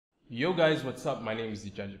Yo guys, what's up? My name is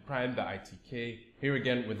Judge Prime, the ITK, here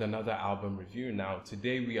again with another album review. Now,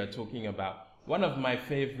 today we are talking about one of my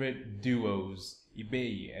favorite duos,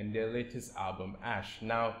 Ibeyi, and their latest album, Ash.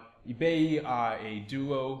 Now, Ibeyi are a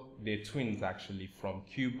duo, they're twins actually, from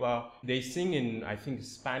Cuba. They sing in, I think,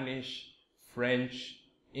 Spanish, French,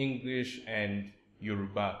 English, and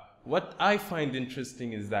Yoruba. What I find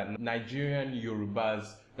interesting is that Nigerian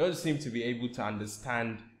Yorubas don't seem to be able to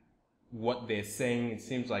understand what they're saying. It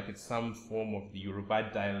seems like it's some form of the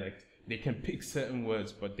Yoruba dialect. They can pick certain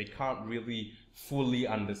words, but they can't really fully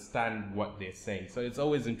understand what they're saying. So it's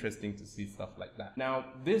always interesting to see stuff like that. Now,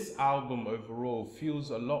 this album overall feels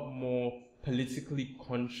a lot more politically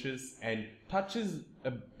conscious and touches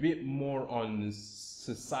a bit more on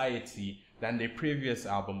society than their previous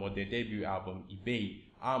album or their debut album, Ibeyi.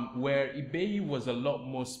 Where Ibeyi was a lot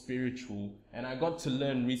more spiritual, and I got to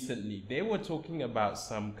learn recently, they were talking about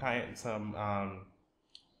on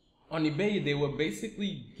Ibeyi, they were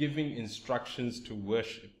basically giving instructions to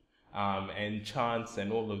worship, and chants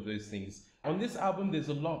and all of those things. On this album, there's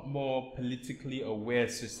a lot more politically aware,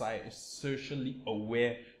 socially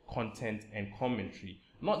aware content and commentary.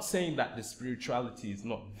 Not saying that the spirituality is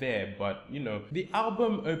not there, but you know, the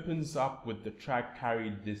album opens up with the track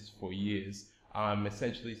 "Carried This for Years."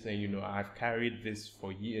 Essentially saying, you know, I've carried this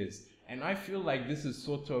for years. And I feel like this is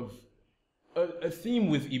sort of a theme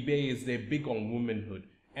with Ibeyi is they're big on womanhood.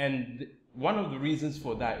 And one of the reasons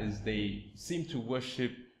for that is they seem to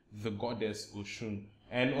worship the goddess Oshun.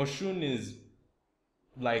 And Oshun is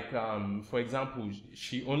like, for example,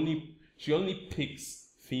 she only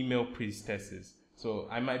picks female priestesses. So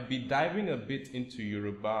I might be diving a bit into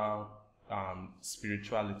Yoruba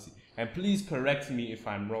spirituality, and please correct me if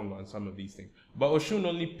I'm wrong on some of these things, but Oshun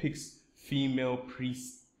only picks female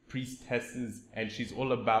priestesses, and she's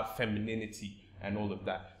all about femininity and all of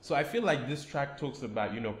that. So I feel like this track talks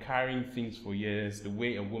about, you know, carrying things for years, the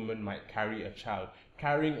way a woman might carry a child,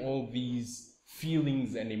 carrying all these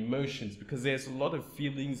feelings and emotions, because there's a lot of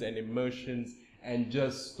feelings and emotions and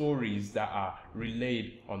just stories that are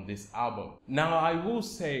relayed on this album. Now, I will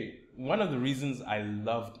say, one of the reasons I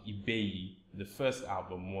loved Ibeyi, the first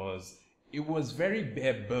album, was it was very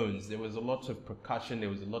bare bones. There was a lot of percussion, there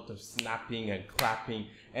was a lot of snapping and clapping,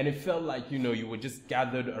 and it felt like, you know, you were just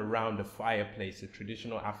gathered around a fireplace, a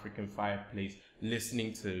traditional African fireplace,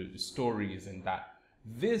 listening to stories and that.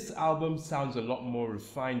 This album sounds a lot more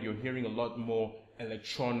refined. You're hearing a lot more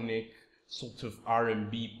electronic, sort of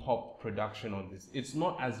R&B pop production on this. It's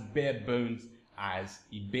not as bare bones as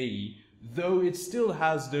Ibeyi, though it still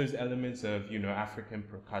has those elements of, you know, African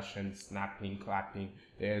percussion, snapping, clapping.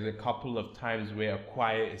 There's a couple of times where a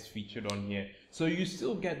choir is featured on here. So you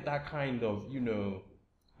still get that kind of, you know,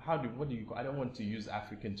 I don't want to use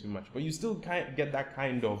African too much, but you still get that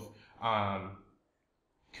kind of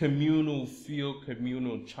communal feel,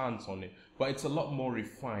 communal chants on it. But it's a lot more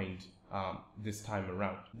refined this time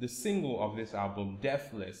around. The single of this album,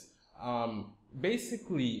 Deathless,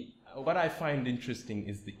 basically what I find interesting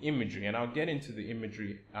is the imagery, and I'll get into the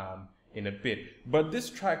imagery in a bit. But this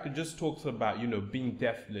track just talks about, you know, being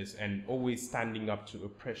deathless and always standing up to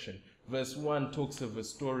oppression. Verse 1 talks of a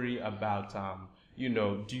story about, you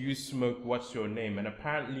know, do you smoke, what's your name? And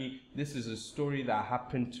apparently this is a story that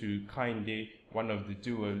happened to Kainde, one of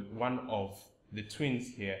the twins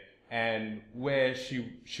here, and where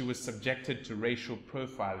she was subjected to racial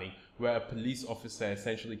profiling, where a police officer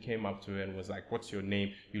essentially came up to her and was like, what's your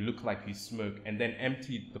name? You look like you smoke, and then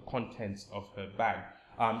emptied the contents of her bag.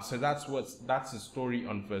 So that's the story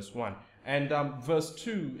on verse 1. And verse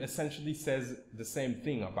 2 essentially says the same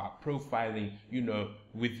thing about profiling. You know,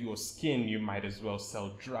 with your skin, you might as well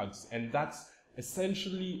sell drugs. And that's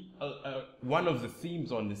essentially one of the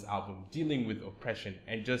themes on this album, dealing with oppression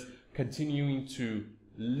and just continuing to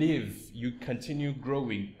live. You continue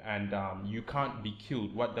growing, and you can't be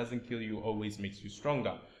killed. What doesn't kill you always makes you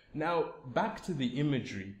stronger. Now, back to the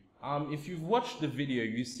imagery. If you've watched the video,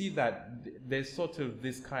 you see that there's sort of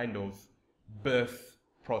this kind of birth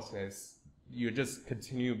process. You just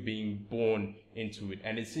continue being born into it,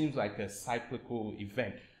 and it seems like a cyclical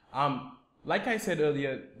event. Like I said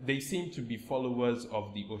earlier, they seem to be followers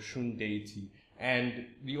of the Oshun deity, and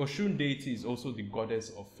the Oshun deity is also the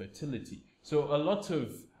goddess of fertility. So a lot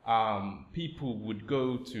of people would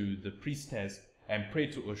go to the priestess and pray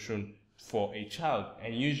to Oshun for a child,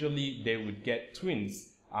 and usually they would get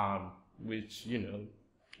twins, which, you know,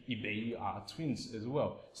 Ibeyi are twins as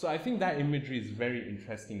well. So I think that imagery is very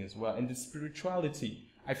interesting as well. And the spirituality,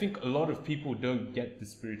 I think a lot of people don't get the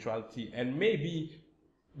spirituality, and maybe,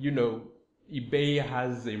 you know, Ibeyi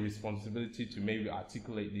has a responsibility to maybe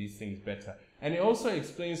articulate these things better. And it also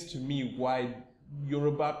explains to me why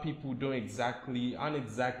Yoruba people aren't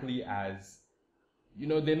exactly as,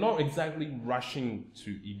 they're not exactly rushing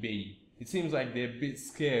to Ibeyi. It seems like they're a bit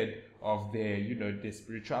scared of their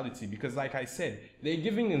spirituality, because like I said, they're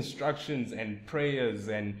giving instructions and prayers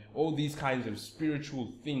and all these kinds of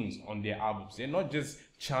spiritual things on their albums. They're not just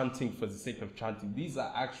chanting for the sake of chanting. These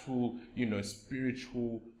are actual,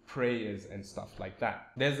 spiritual prayers and stuff like that.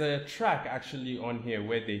 There's a track actually on here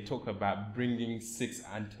where they talk about bringing 6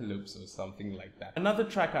 antelopes or something like that. Another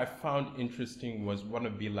track I found interesting was Wanna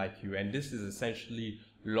Be Like You, and this is essentially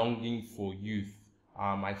longing for youth.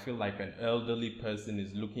 I feel like an elderly person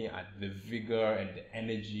is looking at the vigor and the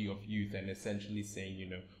energy of youth and essentially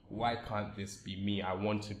saying, why can't this be me? I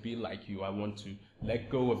want to be like you. I want to let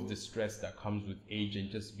go of the stress that comes with age and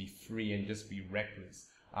just be free and just be reckless.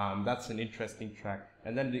 That's an interesting track.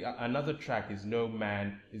 And then another track is No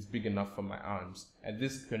Man Is Big Enough for My Arms. And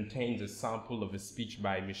this contains a sample of a speech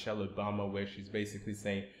by Michelle Obama where she's basically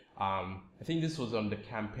saying, I think this was on the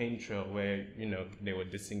campaign trail where, they were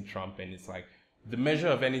dissing Trump, and it's like, the measure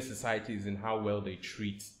of any society is in how well they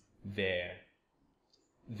treat their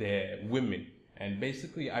women. And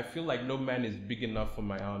basically, I feel like no man is big enough for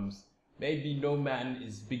my arms. Maybe no man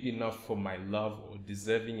is big enough for my love, or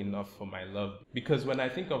deserving enough for my love. Because when I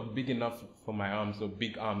think of big enough for my arms or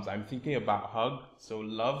big arms, I'm thinking about hug, so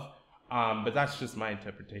love. But that's just my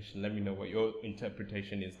interpretation. Let me know what your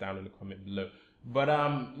interpretation is down in the comment below. But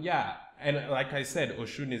yeah, and like I said,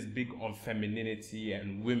 Oshun is big on femininity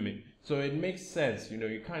and women. So it makes sense,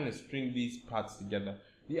 you kind of string these parts together.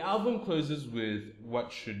 The album closes with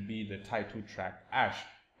what should be the title track, Ash.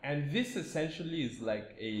 And this essentially is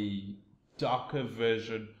like a darker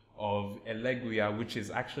version of Eleguya, which is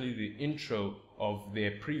actually the intro of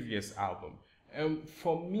their previous album. And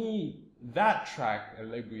for me, that track,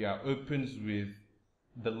 Eleguya, opens with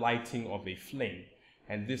the lighting of a flame.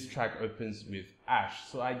 And this track opens with Ash.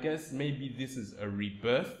 So I guess maybe this is a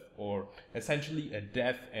rebirth, or essentially a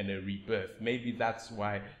death and a rebirth. Maybe that's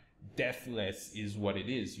why deathless is what it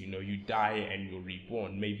is. You die and you're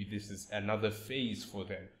reborn. Maybe this is another phase for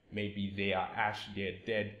them. Maybe they are ash, they're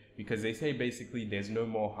dead, because they say basically there's no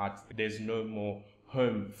more heart, there's no more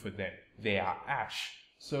home for them. They are ash.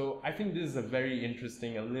 So I think this is a very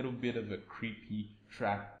interesting, a little bit of a creepy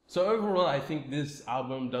track. So overall, I think this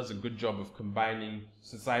album does a good job of combining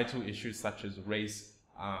societal issues such as race,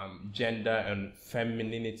 gender and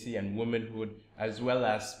femininity and womanhood, as well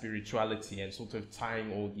as spirituality, and sort of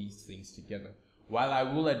tying all these things together. While I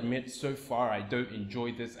will admit so far I don't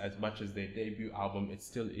enjoy this as much as their debut album, it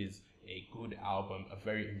still is a good album, a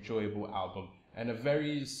very enjoyable album, and a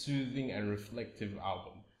very soothing and reflective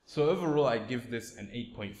album. So overall, I give this an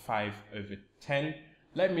 8.5 over 10.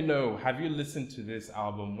 Let me know, have you listened to this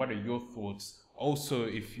album? What are your thoughts? Also,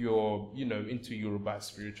 if you're, into Yoruba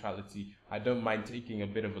spirituality, I don't mind taking a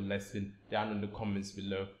bit of a lesson down in the comments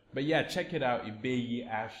below. But yeah, check it out, Ibeyi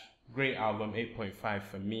Ash. Great album, 8.5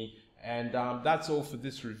 for me. And that's all for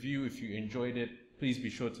this review. If you enjoyed it, please be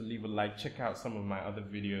sure to leave a like. Check out some of my other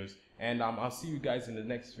videos. And I'll see you guys in the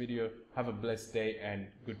next video. Have a blessed day and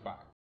goodbye.